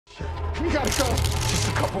We gotta go. Just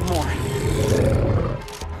a couple more.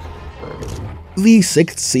 The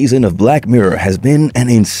sixth season of Black Mirror has been an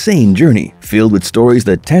insane journey, filled with stories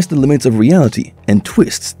that test the limits of reality and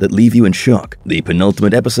twists that leave you in shock. The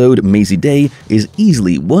penultimate episode, Mazey Day, is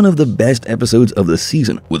easily one of the best episodes of the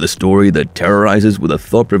season, with a story that terrorizes with a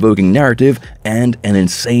thought-provoking narrative and an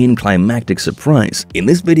insane climactic surprise. In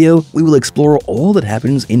this video, we will explore all that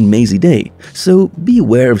happens in Mazey Day, so be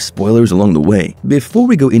aware of spoilers along the way. Before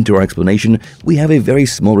we go into our explanation, we have a very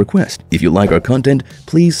small request. If you like our content,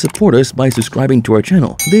 please support us by subscribing to our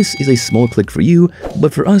channel. This is a small click for you,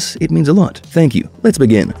 but for us, it means a lot. Thank you. Let's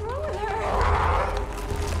begin.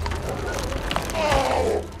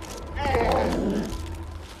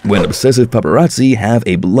 When obsessive paparazzi have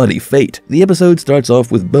a bloody fate. The episode starts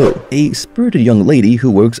off with Bo, a spirited young lady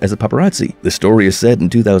who works as a paparazzi. The story is set in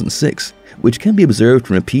 2006, which can be observed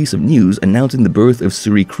from a piece of news announcing the birth of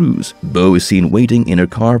Suri Cruz. Bo is seen waiting in her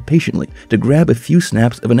car patiently to grab a few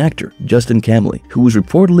snaps of an actor, Justin Camley, who was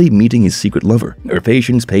reportedly meeting his secret lover. Her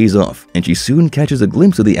patience pays off, and she soon catches a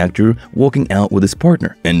glimpse of the actor walking out with his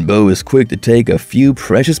partner, and Bo is quick to take a few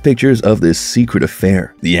precious pictures of this secret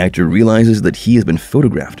affair. The actor realizes that he has been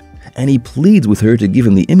photographed, and he pleads with her to give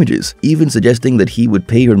him the images, even suggesting that he would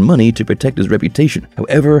pay her money to protect his reputation.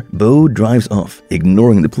 However, Bo drives off,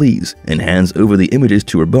 ignoring the pleas, and hands over the images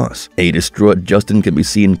to her boss. A distraught Justin can be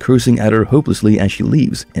seen cursing at her hopelessly as she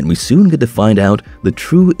leaves, and we soon get to find out the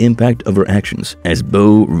true impact of her actions. As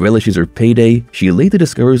Bo relishes her payday, she later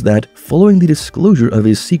discovers that, following the disclosure of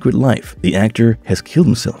his secret life, the actor has killed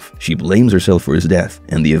himself. She blames herself for his death,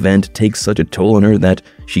 and the event takes such a toll on her that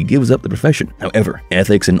she gives up the profession. However,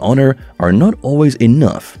 ethics and honor are not always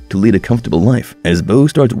enough to lead a comfortable life. As Bo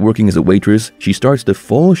starts working as a waitress, she starts to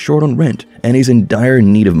fall short on rent and is in dire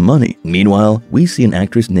need of money. Meanwhile, we see an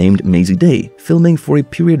actress named Mazey Day filming for a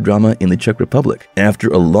period drama in the Czech Republic. After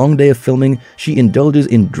a long day of filming, she indulges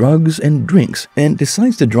in drugs and drinks and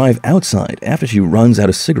decides to drive outside after she runs out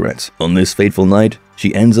of cigarettes. On this fateful night,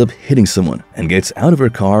 she ends up hitting someone and gets out of her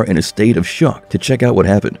car in a state of shock to check out what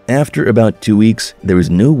happened. After about 2 weeks, there is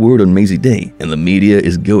no word on Mazey Day, and the media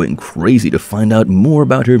is going crazy to find out more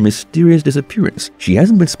about her mysterious disappearance. She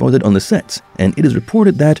hasn't been spotted on the sets, and it is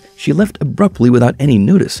reported that she left abruptly without any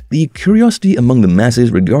notice. The curiosity among the masses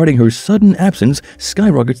regarding her sudden absence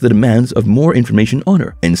skyrockets the demands of more information on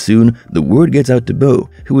her, and soon the word gets out to Bo,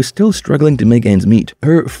 who is still struggling to make ends meet.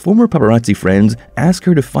 Her former paparazzi friends ask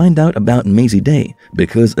her to find out about Mazey Day,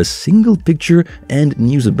 because a single picture and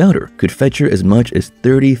news about her could fetch her as much as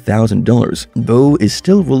 $30,000. Bo is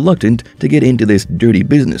still reluctant to get into this dirty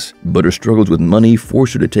business, but her struggles with money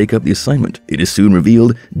force her to take up the assignment. It is soon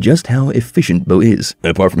revealed just how efficient Bo is.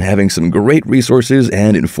 Apart from having some great resources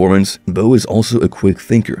and informants, Bo is also a quick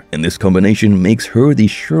thinker, and this combination makes her the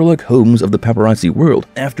Sherlock Holmes of the paparazzi world.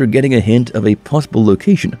 After getting a hint of a possible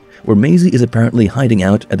location where Mazey is apparently hiding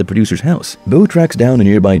out at the producer's house, Bo tracks down a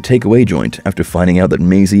nearby takeaway joint after finding out that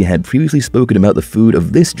Mazey had previously spoken about the food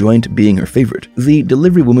of this joint being her favorite. The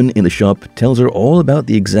delivery woman in the shop tells her all about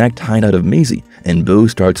the exact hideout of Mazey, and Bo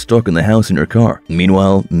starts stalking the house in her car.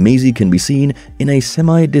 Meanwhile, Mazey can be seen in a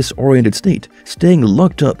semi-disoriented state, staying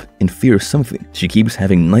locked up in fear of something. She keeps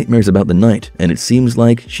having nightmares about the night, and it seems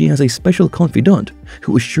like she has a special confidant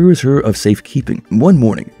who assures her of safekeeping. One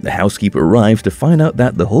morning, the housekeeper arrives to find out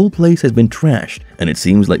that the whole place has been trashed, and it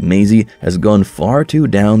seems like Mazey has gone far too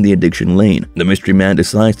down the addiction lane. The mystery man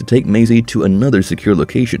decides to take Mazey to another secure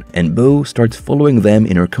location, and Bo starts following them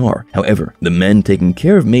in her car. However, the men taking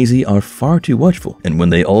care of Mazey are far too watchful, and when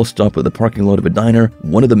they all stop at the parking lot of a diner,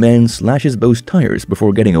 one of the men slashes Bo's tires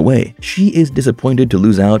before getting away. She is disappointed to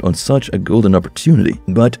lose out on such a golden opportunity,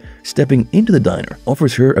 but stepping into the diner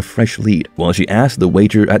offers her a fresh lead. While she asks the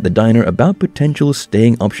waiter at the diner about potential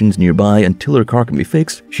staying options nearby until her car can be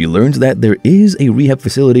fixed, she learns that there is a rehab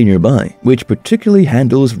facility nearby, which particularly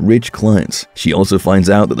handles rich clients. She also finds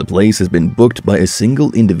out that the place has been booked by a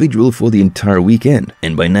single individual for the entire weekend,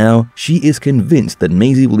 and by now, she is convinced that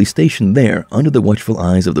Mazey will be stationed there under the watchful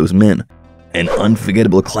eyes of those men. An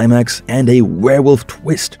unforgettable climax and a werewolf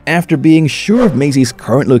twist. After being sure of Mazey's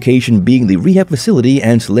current location being the rehab facility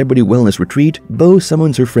and celebrity wellness retreat, Bo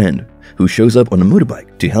summons her friend, who shows up on a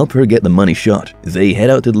motorbike to help her get the money shot. They head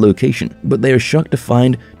out to the location, but they are shocked to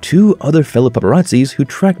find two other fellow paparazzis who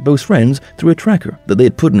tracked Bo's friends through a tracker that they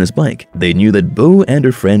had put on his bike. They knew that Bo and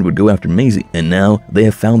her friend would go after Mazey, and now they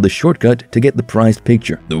have found the shortcut to get the prized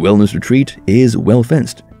picture. The wellness retreat is well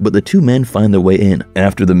fenced, but the two men find their way in.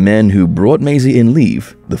 After the men who brought Mazey in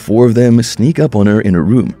leave, The four of them sneak up on her in her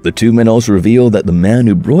room. The two men also reveal that the man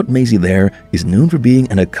who brought Mazey there is known for being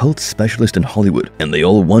an occult specialist in Hollywood, and they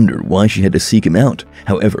all wonder why she had to seek him out.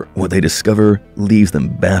 However, what they discover leaves them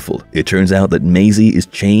baffled. It turns out that Mazey is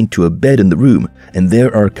chained to a bed in the room, and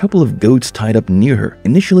there are a couple of goats tied up near her.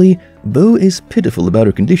 Initially, Bo is pitiful about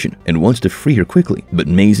her condition and wants to free her quickly, but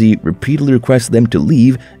Mazey repeatedly requests them to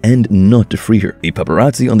leave and not to free her. The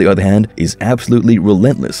paparazzi, on the other hand, is absolutely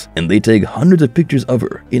relentless, and they take hundreds of pictures of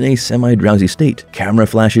her in a semi-drowsy state, camera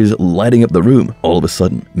flashes lighting up the room. All of a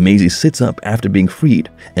sudden, Mazey sits up after being freed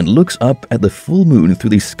and looks up at the full moon through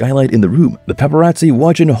the skylight in the room. The paparazzi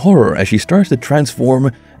watch in horror as she starts to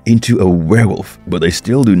transform into a werewolf, but they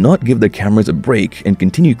still do not give their cameras a break and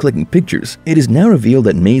continue clicking pictures. It is now revealed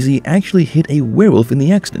that Mazey actually hit a werewolf in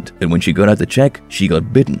the accident, and when she got out to check, she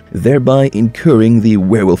got bitten, thereby incurring the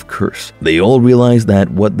werewolf curse. They all realize that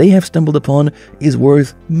what they have stumbled upon is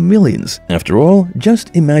worth millions. After all,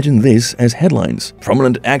 just imagine this as headlines: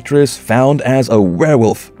 prominent actress found as a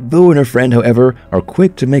werewolf. Bo and her friend, however, are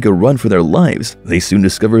quick to make a run for their lives. They soon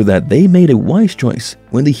discover that they made a wise choice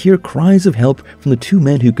when they hear cries of help from the two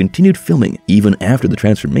men who continued filming even after the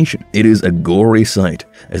transformation. It is a gory sight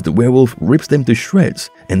as the werewolf rips them to shreds,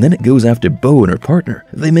 and then it goes after Bo and her partner.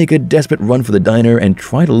 They make a desperate run for the diner and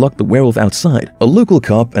try to lock the werewolf outside. A local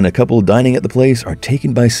cop and a couple dining at the place are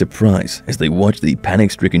taken by surprise as they watch the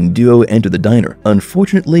panic-stricken duo enter the diner.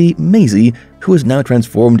 Unfortunately, Mazey, who is now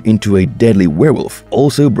transformed into a deadly werewolf,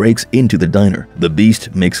 also breaks into the diner. The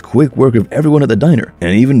beast makes quick work of everyone at the diner,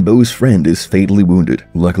 and even Bo's friend is fatally wounded.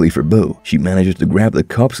 Luckily for Bo, she manages to grab the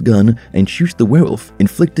cop's gun and shoots the werewolf,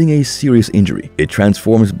 inflicting a serious injury. It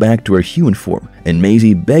transforms back to her human form, and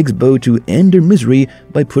Mazey begs Bo to end her misery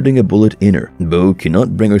by putting a bullet in her. Bo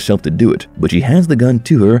cannot bring herself to do it, but she hands the gun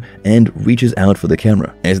to her and reaches out for the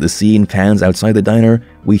camera. As the scene pans outside the diner,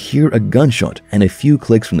 we hear a gunshot and a few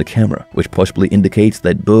clicks from the camera, which possibly indicates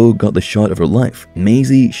that Bo got the shot of her life.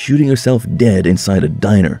 Mazey shooting herself dead inside a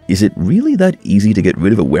diner. Is it really that easy to get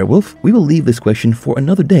rid of a werewolf? We will leave this question for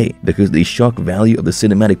another day because the shock value of the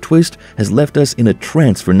cinematic twist has left us in a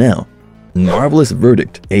trance for now. Marvelous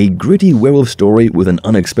Verdict, a gritty werewolf story with an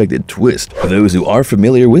unexpected twist. Those who are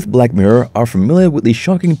familiar with Black Mirror are familiar with the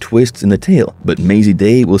shocking twists in the tale, but Mazey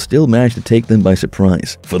Day will still manage to take them by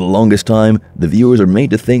surprise. For the longest time, the viewers are made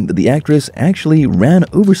to think that the actress actually ran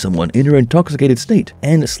over someone in her intoxicated state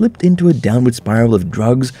and slipped into a downward spiral of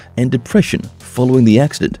drugs and depression following the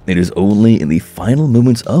accident. It is only in the final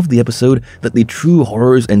moments of the episode that the true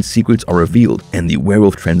horrors and secrets are revealed, and the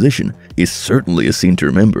werewolf transition is certainly a scene to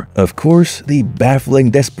remember. Of course, the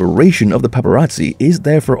baffling desperation of the paparazzi is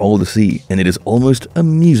there for all to see, and it is almost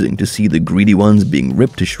amusing to see the greedy ones being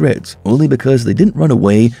ripped to shreds, only because they didn't run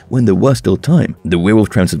away when there was still time. The werewolf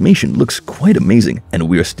transformation looks quite amazing, and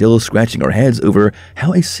we are still scratching our heads over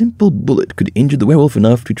how a simple bullet could injure the werewolf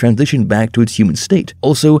enough to transition back to its human state.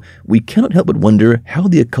 Also, we cannot help but wonder how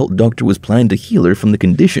the occult doctor was planning to heal her from the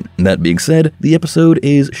condition. That being said, the episode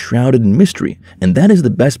is shrouded in mystery, and that is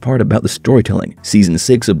the best part about the storytelling. Season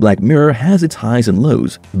 6 of Black Mirror has its highs and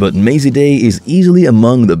lows, but Mazey Day is easily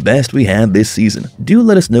among the best we had this season. Do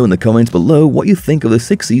let us know in the comments below what you think of the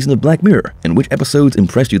 6th season of Black Mirror and which episodes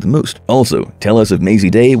impressed you the most. Also, tell us if Mazey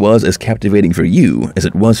Day was as captivating for you as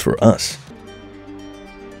it was for us.